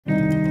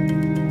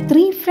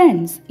Three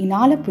friends in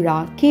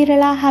Alappuzha,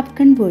 Kerala have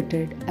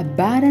converted a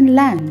barren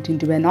land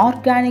into an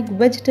organic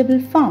vegetable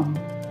farm.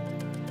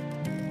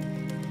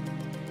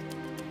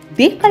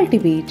 They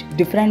cultivate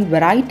different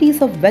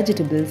varieties of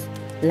vegetables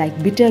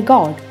like bitter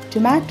gourd,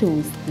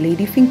 tomatoes,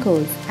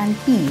 ladyfingers and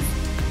peas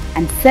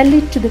and sell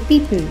it to the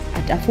people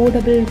at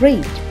affordable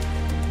rate.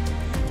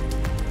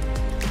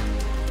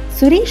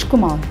 Suresh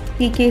Kumar,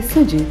 K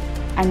Sujith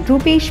and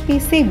Rojeesh P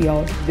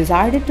Xavier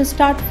decided to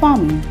start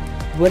farming,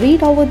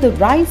 worried over the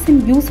rise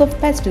in use of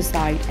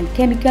pesticides and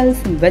chemicals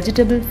in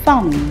vegetable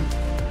farming.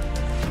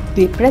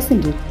 They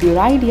presented their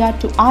idea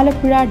to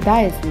Alappuzha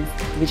Diocese,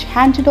 which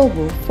handed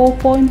over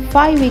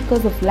 4.5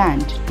 acres of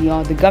land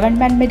near the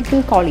Government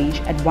Medical College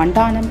at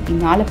Vandanam in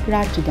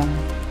Alappuzha to them.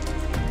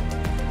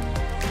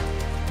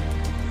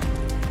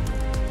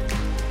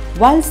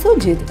 While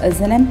Sujith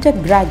is an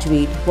MTech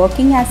graduate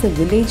working as a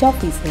village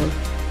officer,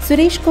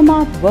 Suresh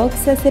Kumar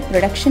works as a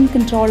production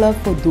controller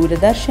for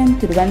Doordarshan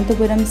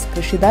Thiruvananthapuram's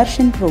Krishi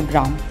Darshan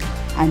program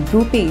and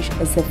Rojeesh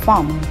is a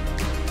farmer.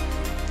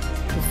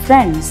 The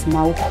friends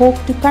now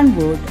hope to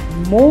convert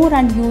more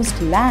unused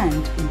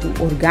land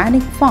into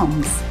organic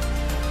farms.